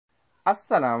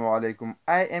Assalamu alaikum.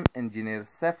 I am engineer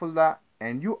Saifullah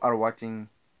and you are watching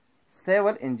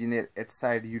Civil Engineer at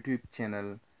Side YouTube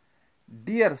channel.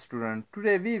 Dear student,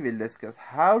 today we will discuss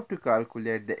how to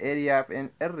calculate the area of an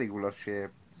irregular shape.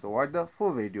 So watch the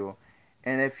full video.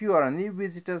 And if you are a new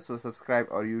visitor, so subscribe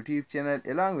our YouTube channel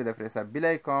along with the press a bell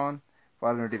icon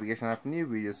for notification of new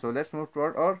videos. So let's move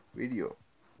toward our video.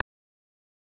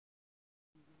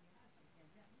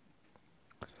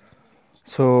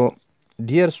 So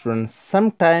dear students,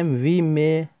 sometime we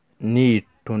may need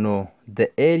to know the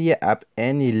area of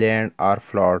any land or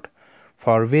plot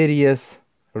for various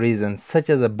reasons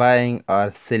such as buying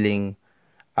or selling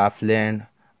of land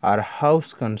or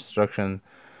house construction.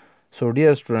 So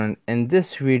dear student, in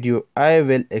this video I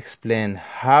will explain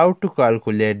how to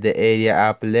calculate the area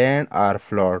of land or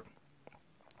plot.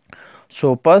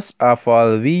 So first of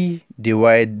all, we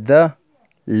divide the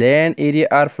land area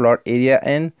or plot area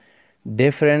in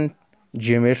different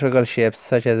geometrical shapes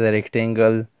such as a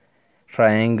rectangle,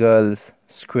 triangles,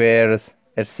 squares,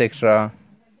 etc.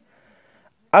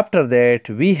 After that,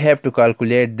 we have to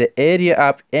calculate the area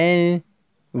of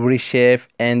every shape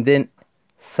and then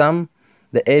sum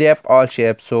the area of all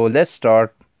shapes. So let's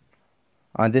start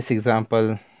on this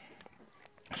example.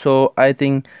 So I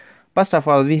think first of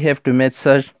all we have to make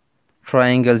such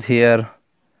triangles here.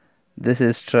 This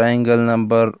is triangle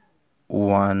number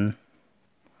 1.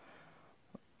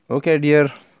 Okay dear,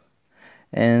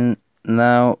 and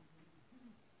now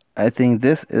I think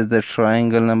this is the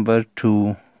triangle number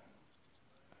 2.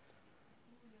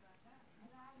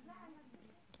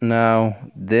 Now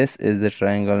this is the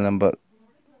triangle number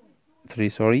 3,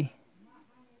 sorry.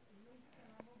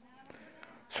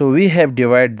 So we have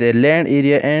divided the land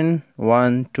area in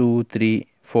 1, 2, 3,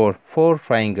 4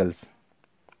 triangles.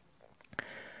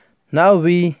 Now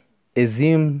we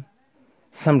assume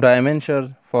some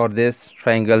dimension for this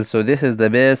triangle. So this is the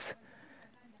base,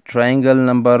 triangle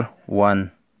number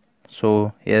 1.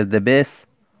 So here the base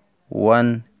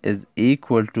 1 is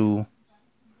equal to,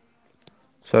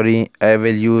 sorry, I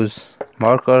will use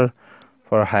marker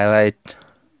for highlight,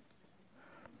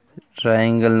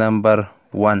 triangle number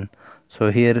 1.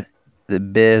 So here the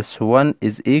base 1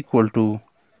 is equal to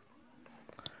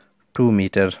 2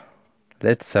 meter.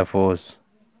 Let's suppose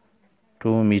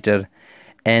 2 meter,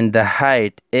 and the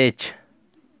height h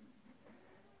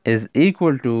is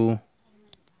equal to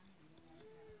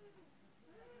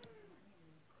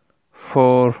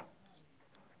 4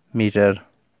 meter.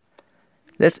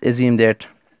 Let's assume that.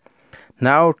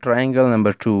 Now triangle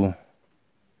number 2,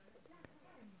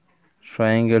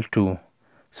 triangle 2.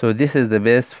 So this is the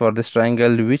base for this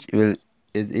triangle, which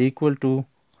is equal to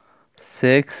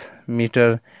 6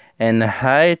 meter, and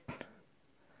height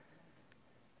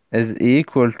is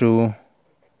equal to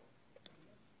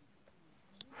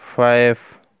 5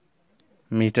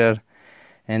 meter,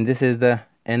 and this is the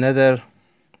another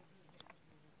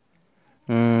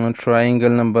triangle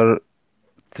number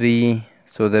 3.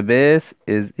 So the base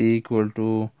is equal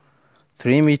to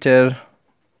 3 meter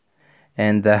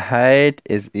and the height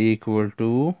is equal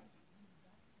to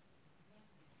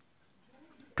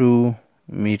 2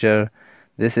 meter.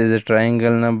 This is a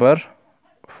triangle number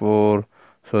 4.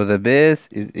 So the base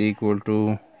is equal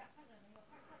to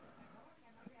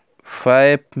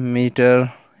 5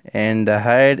 meter and the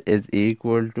height is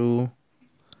equal to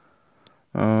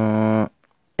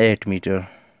 8 meter.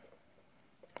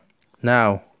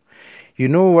 Now you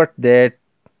know what that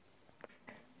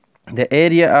the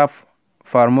area of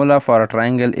formula for a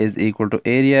triangle is equal to,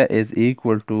 area is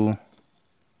equal to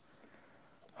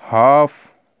half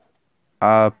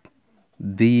of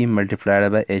b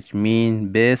multiplied by h, mean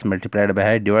base multiplied by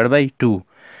height divided by 2.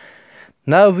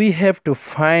 Now we have to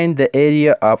find the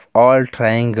area of all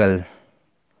triangle,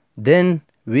 then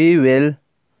we will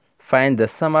find the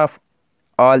sum of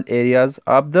all areas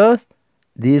of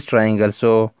these triangles.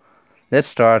 So let's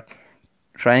start.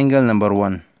 Triangle number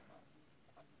 1,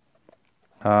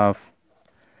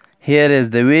 here is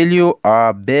the value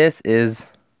of base is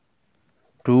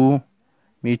 2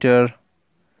 meter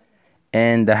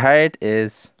and the height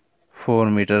is 4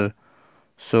 meter.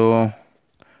 So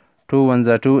 2 ones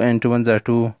are 2 and 2 ones are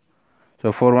 2,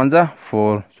 so 4 ones are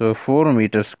 4. So 4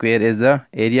 meter square is the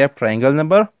area of triangle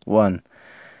number 1.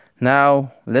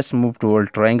 Now let's move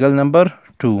toward triangle number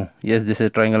 2. Yes, this is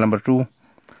triangle number 2.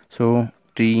 So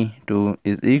T2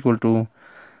 is equal to,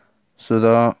 so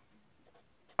the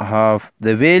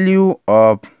value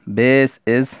of base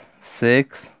is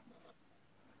 6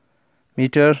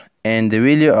 meter and the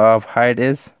value of height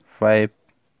is 5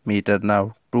 meter.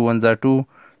 Now 2 ones are 2,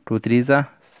 2 threes are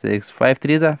 6, 5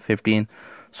 threes are 15.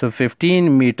 So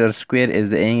 15 meter square is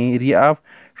the area of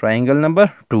triangle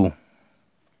number 2.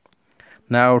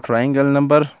 Now triangle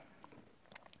number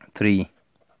 3,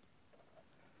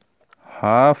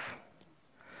 half.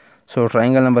 So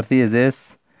triangle number 3 is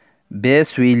this.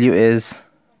 Base value is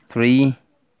 3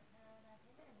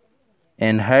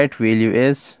 and height value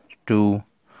is 2.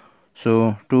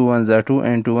 So 2 ones are 2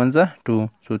 and 2 ones are 2.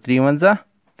 So 3 ones are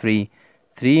 3.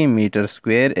 3 meter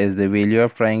square is the value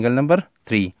of triangle number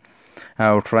 3.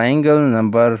 Now triangle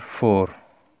number 4.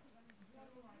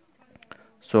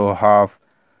 So half.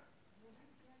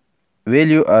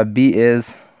 Value of B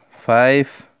is 5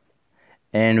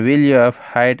 and value of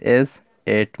height is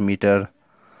 8 meter.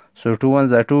 So 2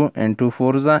 ones are 2 and 2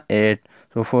 fours are 8.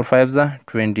 So 4 fives are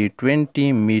 20.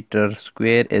 20 meter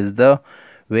square is the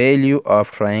value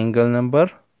of triangle number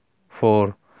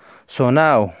 4. So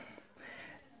now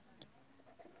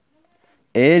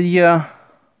area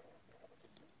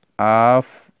of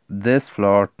this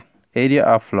plot, area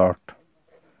of plot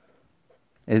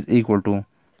is equal to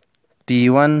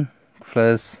T1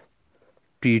 plus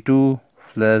T2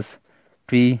 plus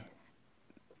T3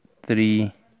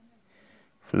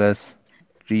 plus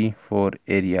T4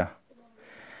 area.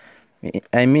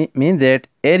 I mean that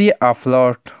area of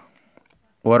plot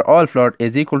or all plot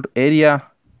is equal to area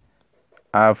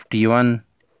of T1,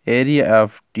 area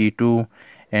of T2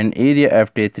 and area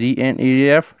of T3 and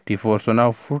area of T4. So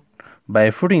now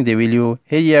by putting the value,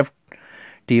 area of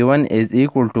T1 is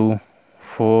equal to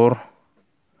 4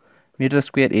 meter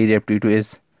square, area of T2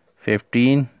 is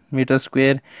 15 meter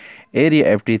square,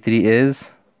 area of T3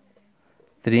 is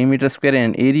 3 meter square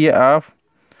and area of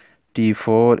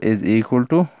T4 is equal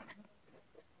to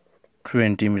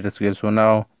 20 meter square. So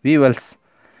now we will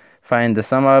find the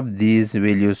sum of these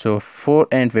values. So 4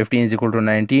 and 15 is equal to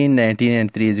 19, 19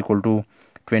 and 3 is equal to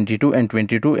 22 and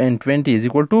 22 and 20 is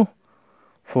equal to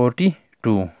 42.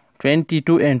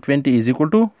 22 and 20 is equal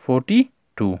to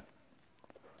 42.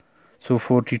 So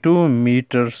 42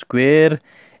 meter square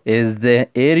is the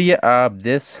area of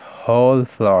this whole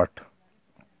plot.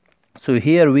 So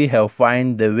here we have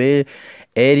find the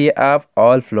area of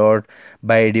all plot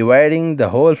by dividing the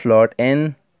whole plot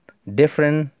in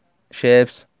different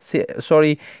shapes.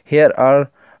 Sorry, here are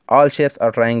all shapes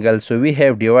are triangles. So we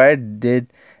have divided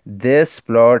this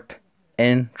plot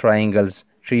in triangles.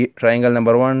 Triangle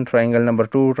number 1, triangle number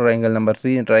 2, triangle number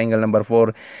 3 and triangle number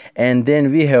 4, and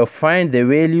then we have find the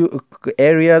value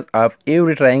areas of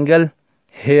every triangle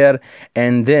here,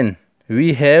 and then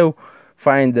we have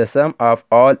find the sum of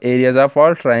all areas of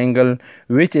all triangle,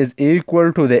 which is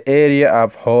equal to the area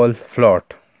of whole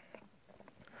plot.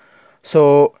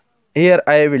 So here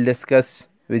I will discuss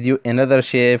with you another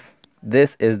shape.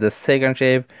 This is the second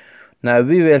shape. Now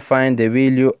we will find the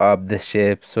value of this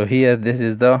shape. So here this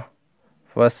is the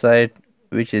first side,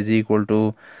 which is equal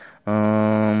to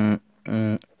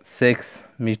 6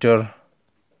 meter,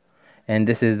 and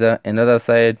this is the another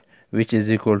side which is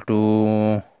equal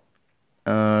to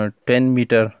 10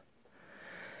 meter.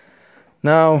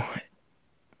 Now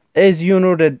as you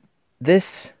know that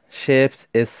this shapes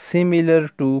is similar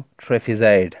to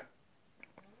trapezoid,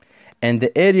 and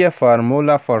the area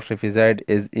formula for trapezoid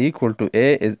is equal to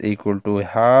A is equal to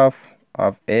half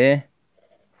of A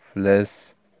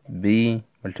plus B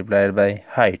multiplied by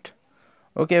height.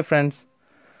 Okay friends,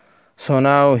 so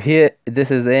now here this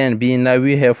is A and B. Now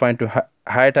we have find to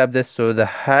height of this. So the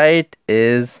height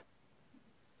is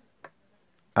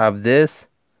of this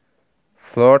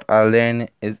plot or lane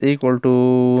is equal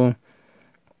to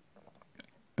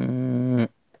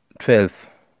 12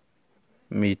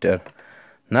 meter.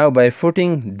 Now by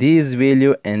putting these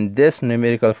value in this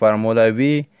numerical formula,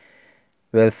 we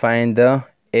will find the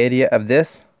area of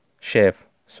this shape.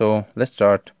 So let's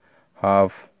start.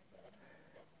 Half.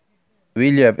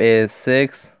 Value of A is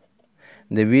 6,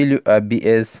 the value of B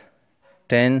is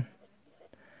 10,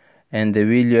 and the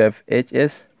value of H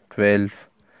is 12.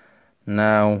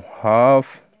 Now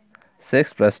half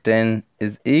 6 plus 10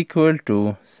 is equal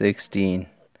to 16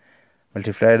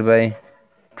 multiplied by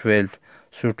 12.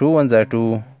 So 2 ones are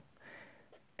 2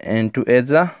 and 2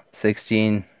 8s are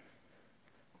 16.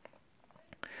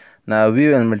 Now we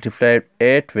will multiply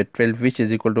 8 with 12, which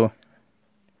is equal to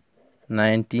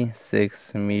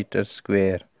 96 meter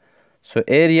square. So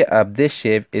area of this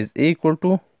shape is equal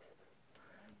to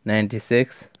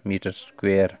 96 meter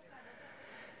square.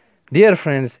 Dear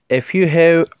friends, if you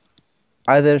have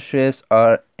other shapes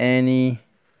or any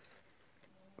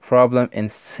problem in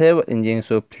civil engineering,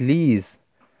 so please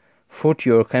put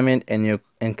your comment in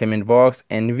comment box,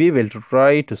 and we will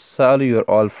try to solve your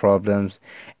all problems.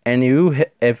 And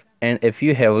if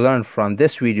you have learned from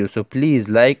this video, so please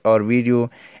like our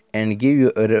video and give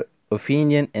your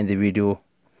opinion in the video.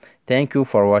 Thank you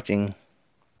for watching.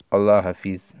 Allah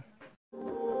Hafiz.